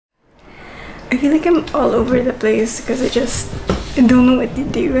I feel like I'm all over the place because I just don't know what to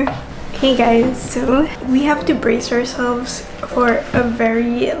do. Hey guys, so we have to brace ourselves for a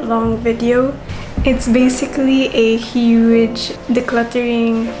very long video. It's basically a huge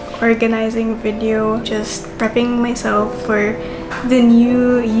decluttering, organizing video, just prepping myself for the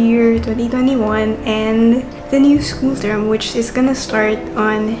new year 2021 and the new school term, which is gonna start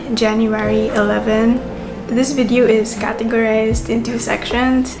on January 11. This video is categorized into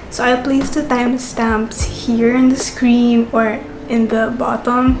sections, so I'll place the timestamps here on the screen or in the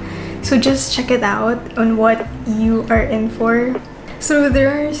bottom, so just check it out on what you are in for. So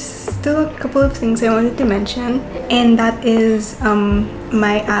there are still a couple of things I wanted to mention, and that is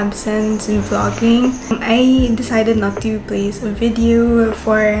my absence in vlogging. I decided not to place a video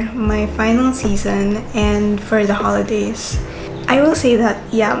for my final season and for the holidays. I will say that,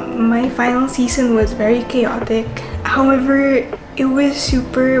 yeah, my final season was very chaotic. However, it was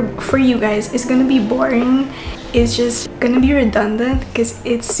super, for you guys, it's gonna be boring. It's just gonna be redundant because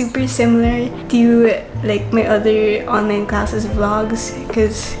it's super similar to like my other online classes vlogs,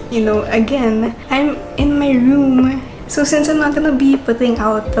 because, you know, again, I'm in my room. So since I'm not gonna be putting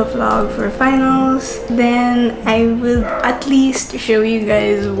out the vlog for finals, then I will at least show you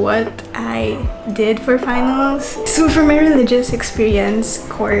guys what I did for finals. So for my religious experience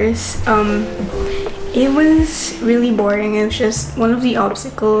course, it was really boring. It was just one of the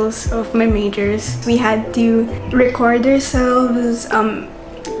obstacles of my majors. We had to record ourselves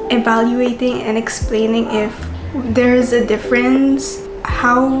evaluating and explaining if there's a difference.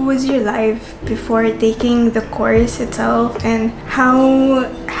 How was your life before taking the course itself, and how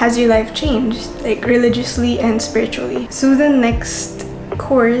has your life changed, like religiously and spiritually? So the next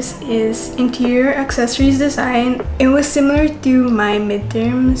course is interior accessories design. It was similar to my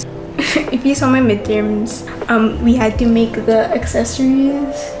midterms. If you saw my midterms, we had to make the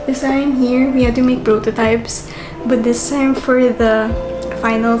accessories design here. We had to make prototypes, but this time for the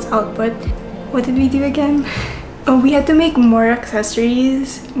finals output, what did we do again? Oh, we had to make more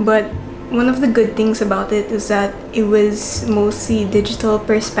accessories, but one of the good things about it is that it was mostly digital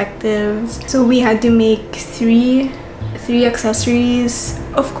perspectives. So we had to make three accessories,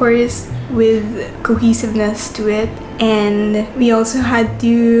 of course, with cohesiveness to it. And we also had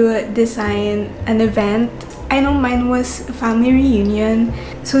to design an event. I know mine was a family reunion.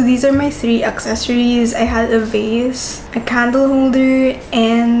 So these are my 3 accessories. I had a vase, a candle holder,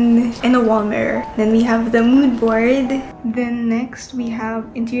 and a wall mirror. Then we have the mood board. Then next we have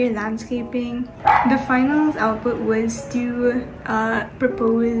interior landscaping. The final output was to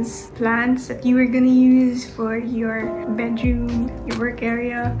propose plants that you were gonna use for your bedroom, your work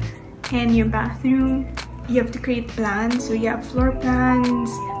area, and your bathroom. You have to create plans, so you have floor plans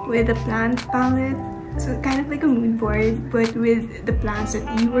with a plant palette. So kind of like a mood board, but with the plants that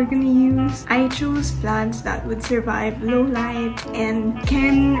you were gonna use. I chose plants that would survive low light and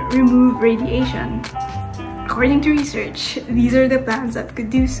can remove radiation. According to research, these are the plants that could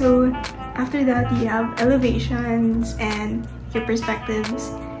do so. After that, you have elevations and your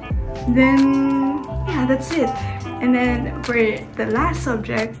perspectives. Then, yeah, that's it. And then for the last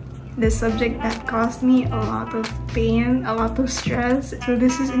subject, the subject that caused me a lot of pain, a lot of stress. So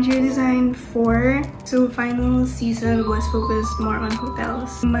this is interior design 4. So final season was focused more on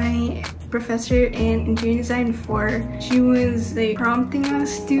hotels. My professor in interior design 4, she was like prompting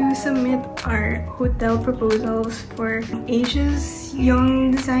us to submit our hotel proposals for Asia's Young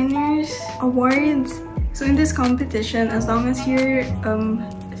Designers Awards. So in this competition, as long as you're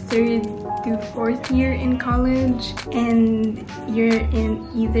 3rd to 4th year in college and you're in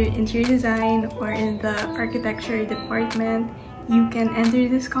either interior design or in the architecture department, you can enter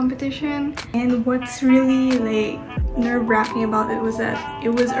this competition. And what's really like nerve-wracking about it was that it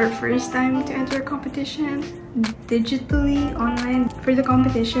was our first time to enter a competition digitally online. For the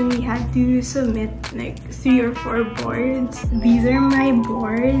competition, we had to submit like 3 or 4 boards. These are my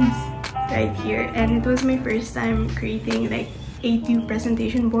boards right here, and it was my first time creating like A2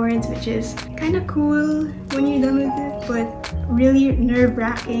 presentation boards, which is kind of cool when you're done with it, but really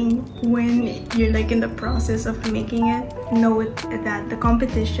nerve-wracking when you're like in the process of making it. Note that the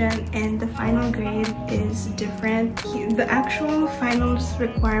competition and the final grade is different. The actual finals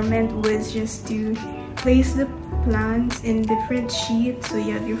requirement was just to place the plans in different sheets. So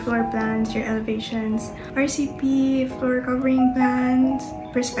you have your floor plans, your elevations, RCP, floor covering plans,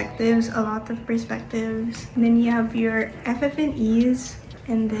 perspectives, a lot of perspectives. And then you have your FF&Es,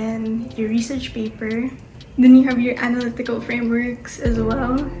 and then your research paper. Then you have your analytical frameworks as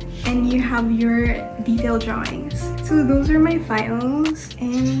well, and you have your detailed drawings. So those are my finals,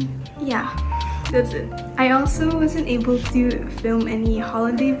 and yeah, that's it. I also wasn't able to film any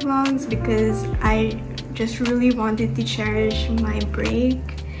holiday vlogs because I just really wanted to cherish my break.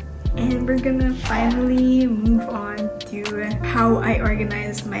 And we're gonna finally move on to how I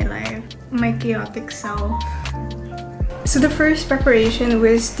organize my life, my chaotic self. So the first preparation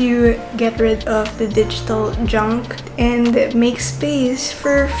was to get rid of the digital junk and make space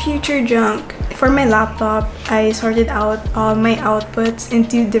for future junk. For my laptop, I sorted out all my outputs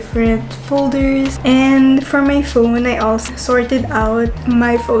into different folders, and for my phone, I also sorted out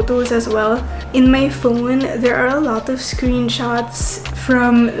my photos as well. In my phone, there are a lot of screenshots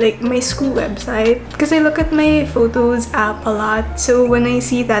from like my school website because I look at my photos app a lot. So when I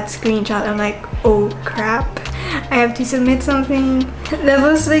see that screenshot, I'm like, oh crap, I have to submit something. That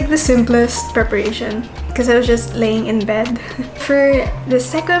was like the simplest preparation because I was just laying in bed. For the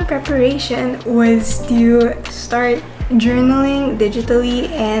second preparation was to start journaling digitally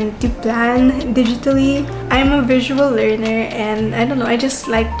and to plan digitally. I'm a visual learner and I don't know, I just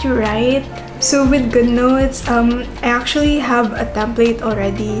like to write. So with goodnotes, I actually have a template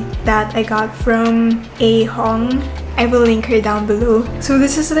already that I got from A Hong. I will link her down below. So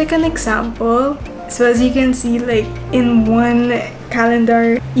this is like an example. So as you can see, like in one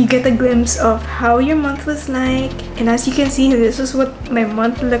calendar, you get a glimpse of how your month was like, and as you can see, this is what my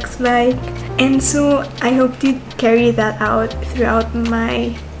month looks like. And so I hope to carry that out throughout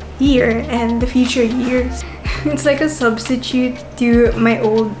my year and the future years. It's like a substitute to my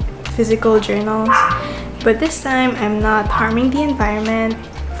old physical journals, but this time I'm not harming the environment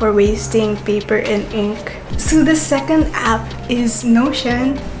for wasting paper and ink. So the second app is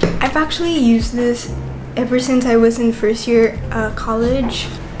Notion. I've actually used this ever since I was in first year college.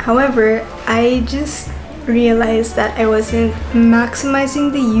 However, I just realized that I wasn't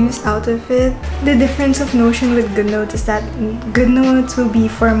maximizing the use out of it. The difference of Notion with goodnotes is that goodnotes will be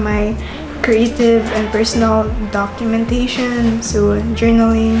for my creative and personal documentation, so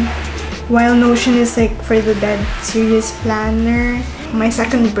journaling, while Notion is like for the dead serious planner, my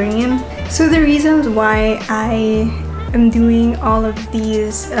second brain. So the reasons why I am doing all of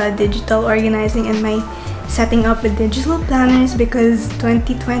these digital organizing and my setting up a digital planner is because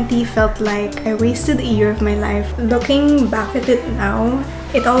 2020 felt like I wasted a year of my life. Looking back at it now,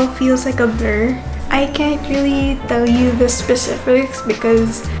 it all feels like a blur. I can't really tell you the specifics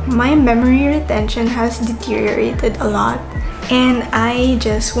because my memory retention has deteriorated a lot, and I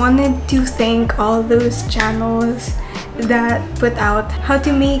just wanted to thank all those channels that put out how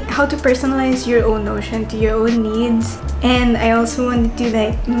to personalize your own Notion to your own needs. And I also wanted to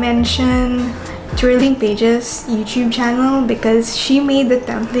like mention Twirling Pages YouTube channel because she made the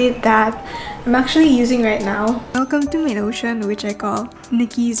template that I'm actually using right now. Welcome to my Notion, which I call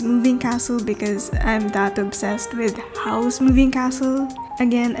Nikki's Moving Castle because I'm that obsessed with House Moving Castle.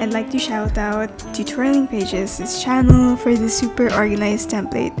 Again, I'd like to shout out to Twirling Pages' channel for the super organized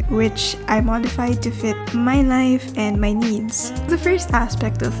template, which I modified to fit my life and my needs. The first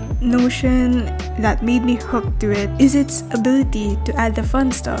aspect of Notion that made me hooked to it is its ability to add the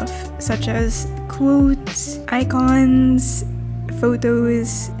fun stuff, such as quotes, icons,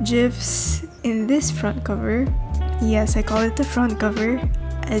 photos, GIFs. In this front cover, yes, I call it the front cover,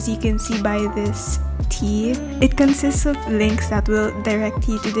 as you can see by this T, it consists of links that will direct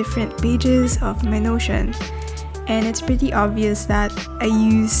you to different pages of my Notion. And it's pretty obvious that I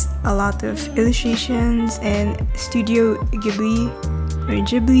use a lot of illustrations and Studio Ghibli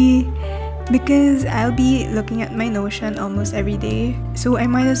because I'll be looking at my Notion almost every day, so I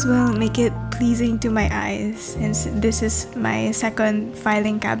might as well make it pleasing to my eyes since this is my second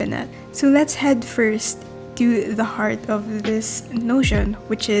filing cabinet. So let's head first to the heart of this Notion,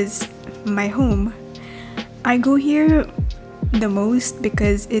 which is my home. I go here the most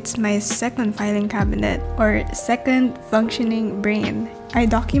because it's my second filing cabinet or second functioning brain. I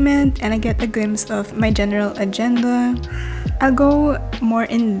document and I get a glimpse of my general agenda. I'll go more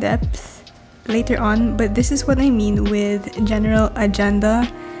in depth later on, but this is what I mean with general agenda.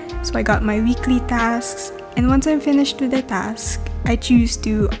 So I got my weekly tasks, and once I'm finished with the task, I choose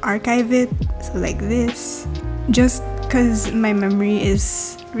to archive it, so like this, just because my memory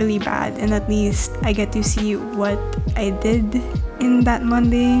is really bad and at least I get to see what I did in that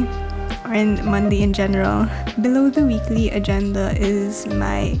Monday or in Monday in general. Below the weekly agenda is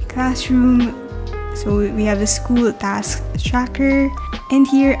my classroom. So we have the school task tracker, and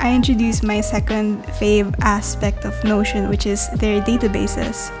here I introduce my second fave aspect of Notion, which is their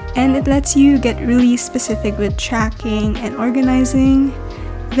databases. And it lets you get really specific with tracking and organizing.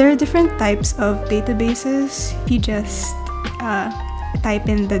 There are different types of databases. You just type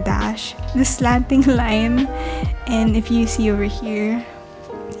in the dash, the slanting line, and if you see over here,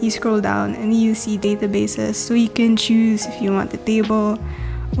 you scroll down and you see databases. So you can choose if you want a table,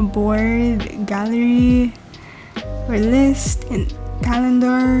 a board, gallery, or list, and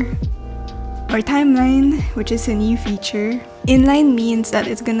calendar, or timeline, which is a new feature. Inline means that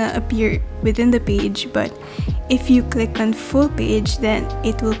it's gonna appear within the page, but if you click on full page, then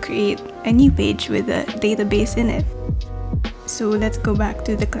it will create a new page with a database in it. So let's go back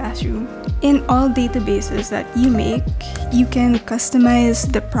to the classroom. In all databases that you make, you can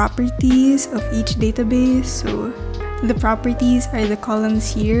customize the properties of each database. So the properties are the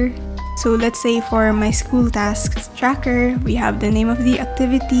columns here. So let's say for my school tasks tracker, we have the name of the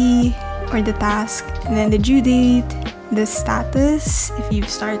activity or the task, and then the due date, the status, if you've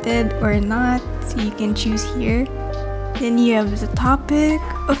started or not, so you can choose here. Then you have the topic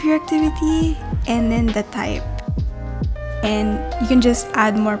of your activity, and then the type. And you can just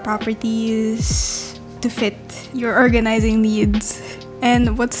add more properties to fit your organizing needs.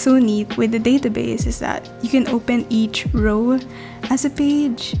 And what's so neat with the database is that you can open each row as a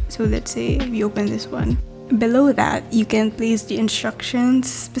page. So let's say we open this one. Below that, you can place the instructions,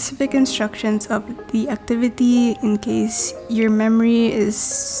 specific instructions of the activity in case your memory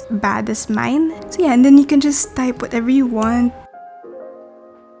is bad as mine. So yeah, and then you can just type whatever you want.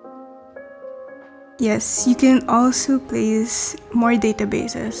 Yes, you can also place more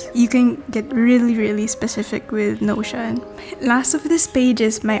databases. You can get really specific with Notion. Last of this page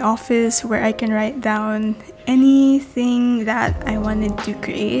is my office, where I can write down anything that I wanted to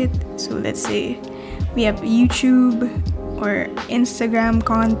create. So let's say we have YouTube or Instagram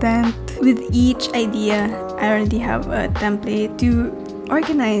content. With each idea, I already have a template to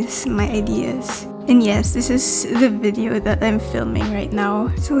organize my ideas. And yes, this is the video that I'm filming right now.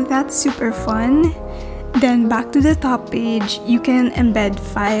 So that's super fun. Then back to the top page, you can embed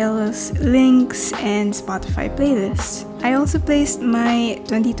files, links, and Spotify playlists. I also placed my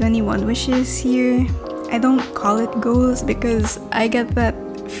 2021 wishes here. I don't call it goals because I get that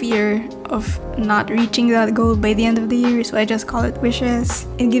fear of not reaching that goal by the end of the year, so I just call it wishes.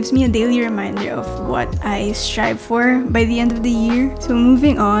 It gives me a daily reminder of what I strive for by the end of the year. So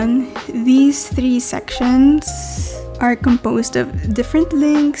moving on, these 3 sections are composed of different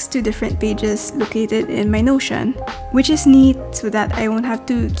links to different pages located in my Notion, which is neat so that I won't have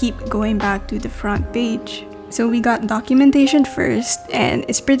to keep going back to the front page. So we got documentation first, and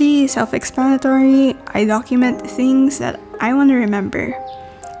it's pretty self-explanatory. I document things that I want to remember.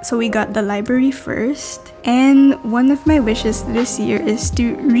 So we got the library first, and one of my wishes this year is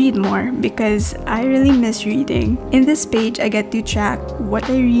to read more because I really miss reading. In this page, I get to track what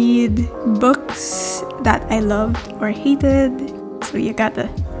I read, books that I loved or hated, so you got the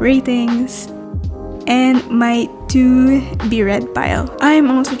ratings, and my to be read pile. I'm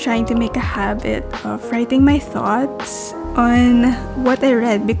also trying to make a habit of writing my thoughts on what I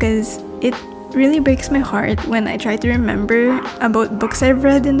read because it really breaks my heart when I try to remember about books I've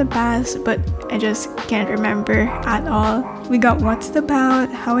read in the past, but I just can't remember at all. We got what's it about,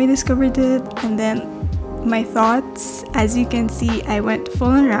 how I discovered it, and then my thoughts. As you can see, I went full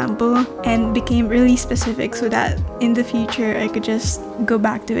on ramble and became really specific so that in the future I could just go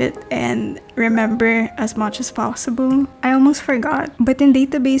back to it and remember as much as possible. I almost forgot, but in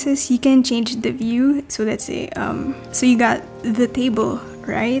databases you can change the view. So let's say so you got the table,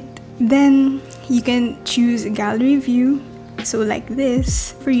 right? Then you can choose gallery view, so like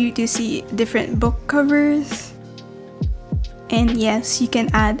this, for you to see different book covers. And yes, you can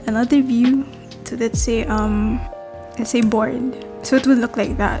add another view. So let's say board. So it would look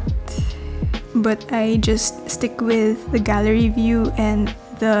like that. But I just stick with the gallery view and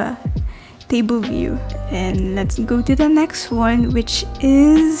the table view. And let's go to the next one, which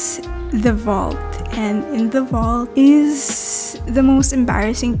is the vault. And in the vault is the most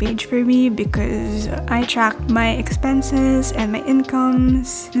embarrassing page for me because I track my expenses and my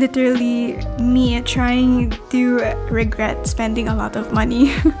incomes. Literally me trying to regret spending a lot of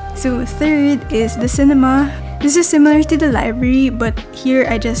money. So third is the cinema. This is similar to the library, but here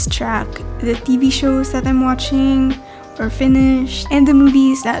I just track the TV shows that I'm watching or finished and the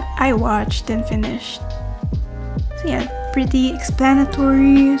movies that I watched and finished. So yeah, pretty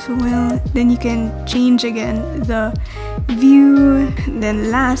explanatory. So well, then you can change again the view.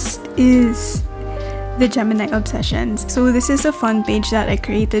 Then last is the Gemini obsessions. So this is a fun page that I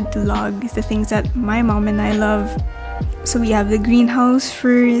created to log the things that my mom and I love. So we have the greenhouse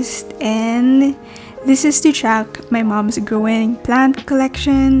first, and this is to track my mom's growing plant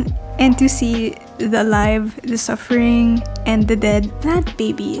collection and to see the alive, the suffering, and the dead plant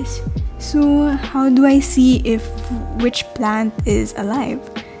babies. So how do I see if which plant is alive?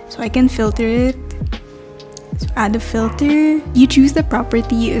 So I can filter it. So add a filter. You choose the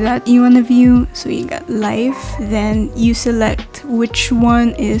property that you want to view. So you got life. Then you select which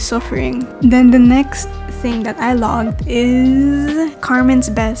one is suffering. Then the next thing that I logged is Carmen's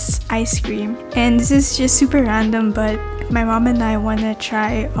Best ice cream. And this is just super random, but my mom and I want to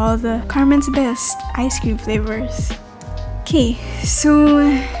try all the Carmen's Best ice cream flavors. Okay, so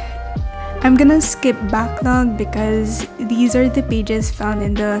I'm gonna skip backlog because these are the pages found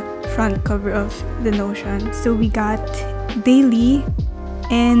in the front cover of the Notion. So we got daily,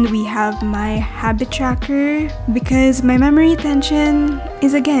 and we have my habit tracker because my memory retention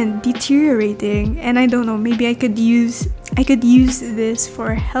is again deteriorating, and I don't know, maybe I could use this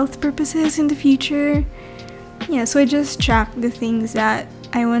for health purposes in the future. Yeah, so I just track the things that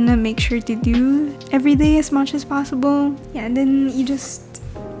I want to make sure to do every day as much as possible. Yeah, and then you just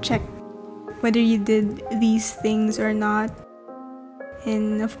check whether you did these things or not.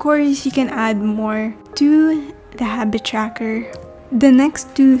 And of course, you can add more to the habit tracker. The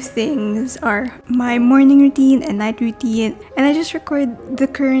next two things are my morning routine and night routine, and I just record the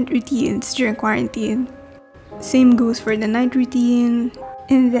current routines during quarantine. Same goes for the night routine.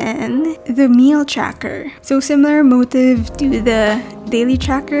 And then the meal tracker. So similar motive to the daily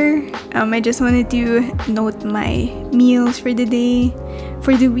tracker. I just wanted to note my meals for the day,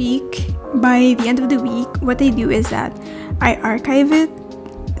 for the week. By the end of the week, what I do is that I archive it.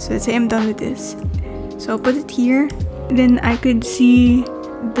 So let's say I'm done with this. So I'll put it here. Then I could see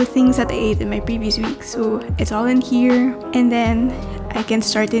the things that I ate in my previous week. So it's all in here. And then I can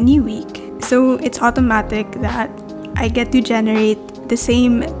start a new week. So it's automatic that I get to generate the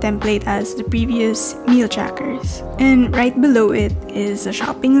same template as the previous meal trackers. And right below it is a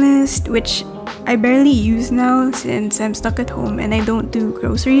shopping list, which I barely use now since I'm stuck at home and I don't do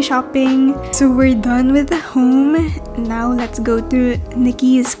grocery shopping. So we're done with the home. Now let's go to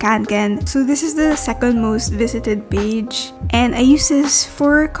Nikki's Kanken. So this is the second most visited page, and I use this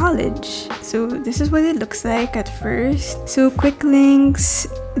for college. So this is what it looks like at first. So quick links.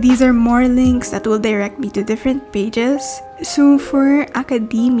 These are more links that will direct me to different pages. So for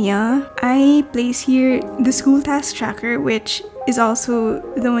academia, I place here the school task tracker, which is also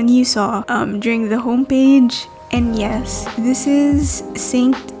the one you saw during the homepage. And yes, this is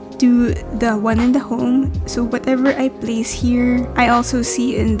synced to the one in the home. So whatever I place here, I also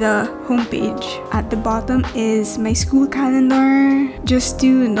see in the homepage. At the bottom is my school calendar, just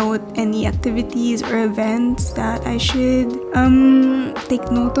to note any activities or events that I should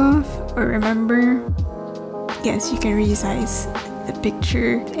take note of or remember. Yes, you can resize the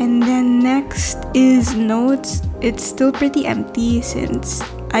picture. And then next is notes. It's still pretty empty since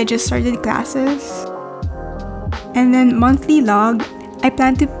I just started classes. And then monthly log. I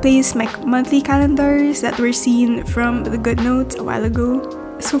plan to place my monthly calendars that were seen from the goodnotes a while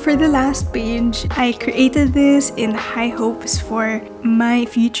ago. So for the last page, I created this in high hopes for my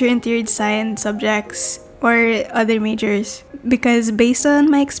future interior design subjects or other majors, because based on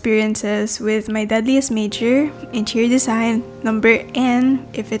my experiences with my deadliest major, interior design, number N,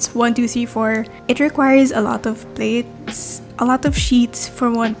 if it's 1, 2, 3, 4, it requires a lot of plates, a lot of sheets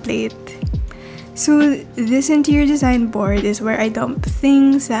for one plate. So this interior design board is where I dump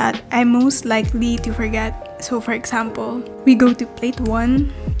things that I'm most likely to forget. So for example, we go to plate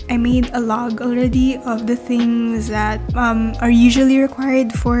 1. I made a log already of the things that are usually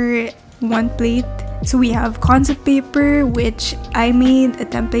required for one plate. So we have concept paper, which I made a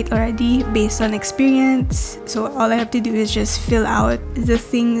template already based on experience. So all I have to do is just fill out the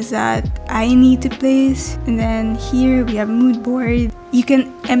things that I need to place. And then here we have mood board. You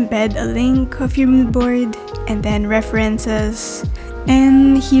can embed a link of your mood board and then references.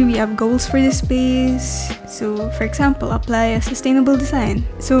 And here we have goals for the space. So for example, apply a sustainable design.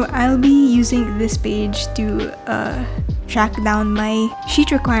 So I'll be using this page to track down my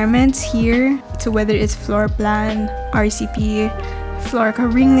sheet requirements here. So whether it's floor plan, RCP, floor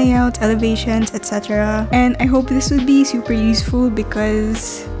covering layout, elevations, etc. And I hope this would be super useful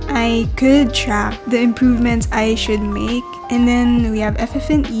because I could track the improvements I should make. And then we have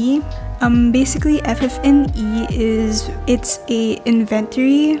FF&E. Basically FF&E it's a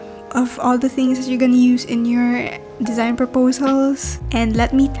inventory of all the things that you're gonna use in your design proposals. And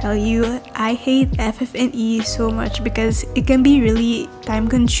let me tell you, I hate FF&E so much because it can be really time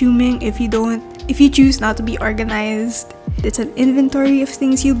consuming if you choose not to be organized. It's an inventory of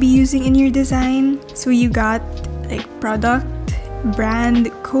things you'll be using in your design. So you got like product,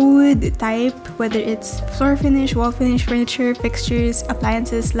 brand, code, type, whether it's floor finish, wall finish, furniture, fixtures,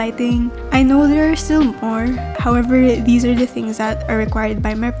 appliances, lighting. I know there are still more, however, these are the things that are required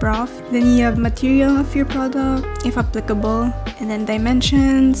by my prof. Then you have material of your product, if applicable, and then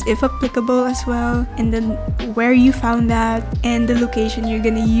dimensions, if applicable as well, and then where you found that, and the location you're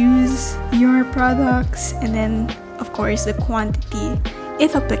gonna use your products, and then of course the quantity,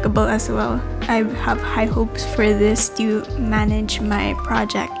 if applicable as well. I have high hopes for this to manage my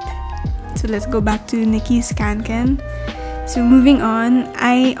project. So let's go back to Nikki's Kanken. So moving on,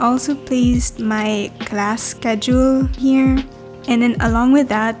 I also placed my class schedule here, and then along with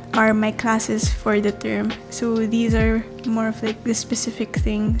that are my classes for the term. So these are more of like the specific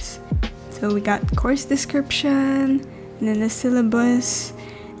things. So we got course description, and then the syllabus,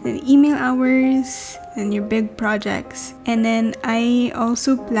 then email hours, and your big projects. And then I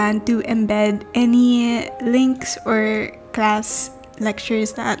also plan to embed any links or class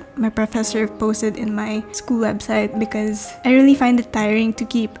lectures that my professor posted in my school website, because I really find it tiring to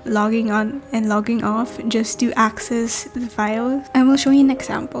keep logging on and logging off just to access the files. I will show you an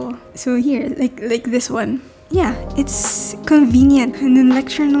example. So here, like this one. Yeah, it's convenient. And then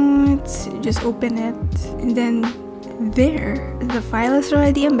lecture notes, just open it, and then there, the file is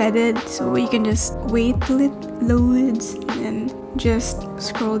already embedded, so you can just wait till it loads and then just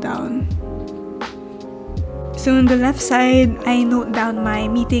scroll down. So on the left side, I note down my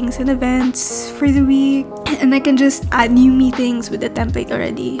meetings and events for the week, and I can just add new meetings with the template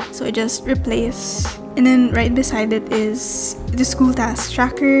already, so I just replace. And then right beside it is the school task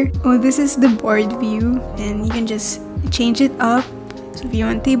tracker. Oh, this is the board view, and you can just change it up. So if you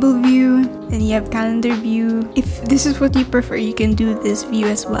want table view, then you have calendar view. If this is what you prefer, you can do this view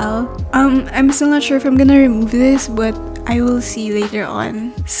as well. I'm still not sure if I'm gonna remove this, but I will see later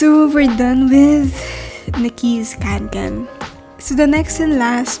on. So we're done with Nikki's Kanken. So the next and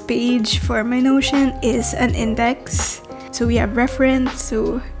last page for my Notion is an index. So we have reference.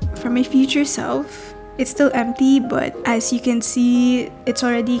 So for my future self, it's still empty, but as you can see, it's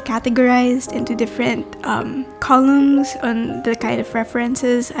already categorized into different columns on the kind of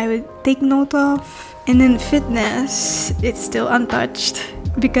references I would take note of. And then fitness, it's still untouched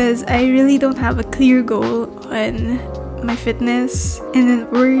because I really don't have a clear goal on my fitness. And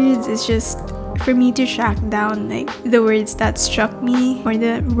then words is just for me to track down like the words that struck me or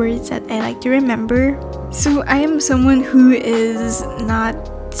the words that I like to remember. So I am someone who is not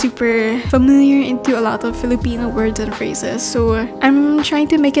super familiar into a lot of Filipino words and phrases, so I'm trying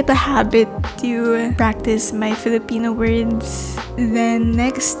to make it a habit to practice my Filipino words. Then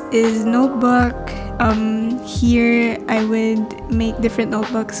next is notebook. Here I would make different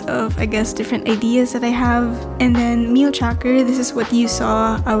notebooks of, I guess, different ideas that I have. And then meal tracker, this is what you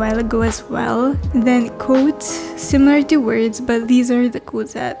saw a while ago as well. Then quotes, similar to words, but these are the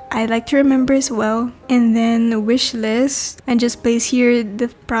quotes that I like to remember as well. And then wish list, and just place here the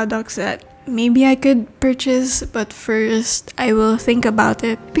products that maybe I could purchase, but first I will think about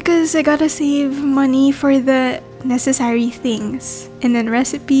it because I gotta save money for the necessary things. And then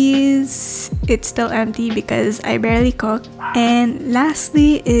recipes, it's still empty because I barely cook. And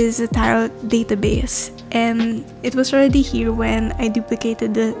lastly is a tarot database, and it was already here when I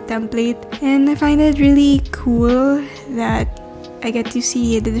duplicated the template, and I find it really cool that I get to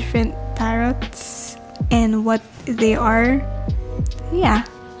see the different tarots and what they are. Yeah,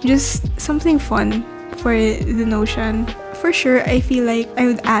 just something fun for the Notion. For sure, I feel like I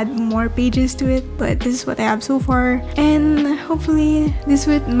would add more pages to it, but this is what I have so far, and hopefully this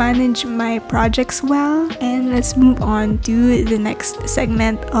would manage my projects well. And let's move on to the next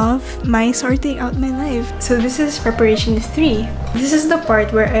segment of my sorting out my life. So this is preparation 3. This is the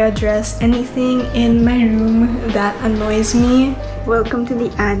part where I address anything in my room that annoys me. Welcome to the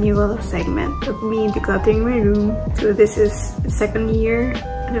annual segment of me decluttering my room. So this is the second year.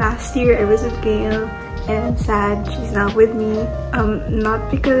 Last year I was with Gail, and I'm sad she's not with me.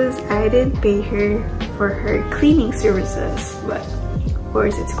 Not because I didn't pay her for her cleaning services, but of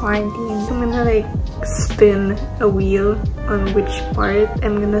course it's quarantine. So I'm gonna like spin a wheel on which part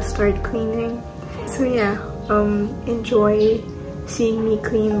I'm gonna start cleaning. So yeah, enjoy seeing me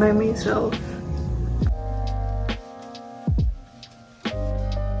clean by myself.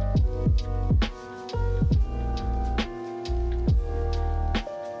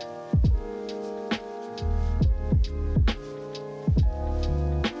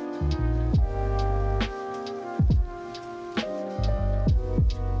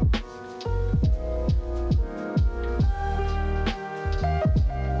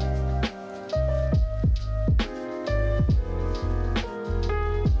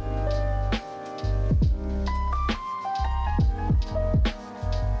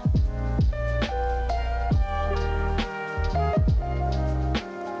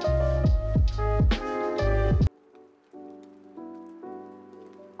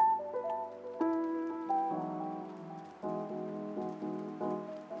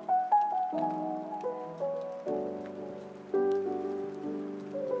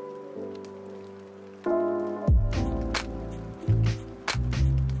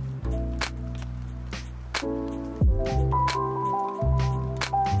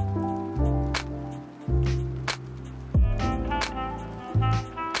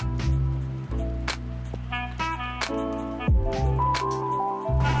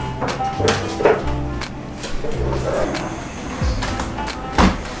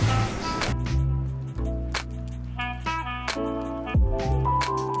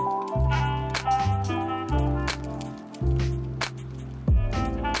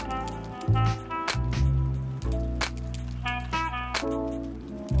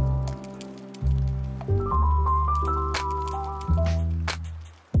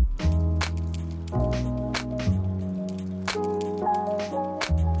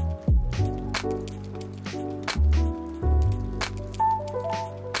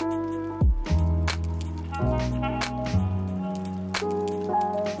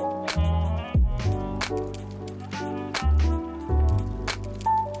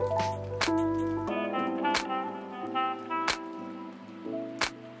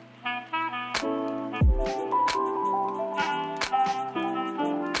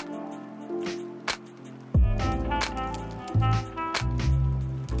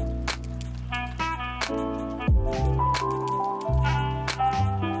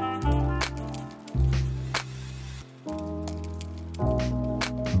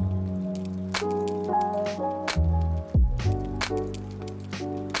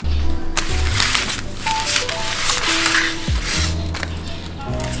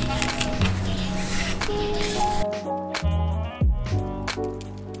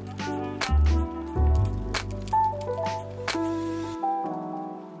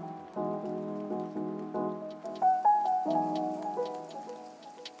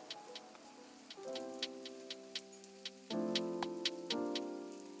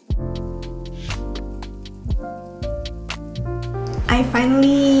 I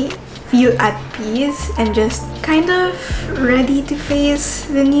finally feel at peace and just kind of ready to face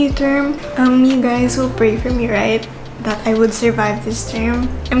the new term. You guys will pray for me, right? That I would survive this term.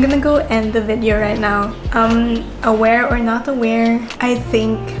 I'm gonna go end the video right now. Aware or not aware, I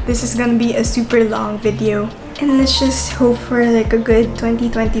think this is gonna be a super long video. And let's just hope for like a good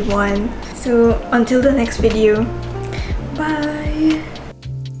 2021. So until the next video, bye!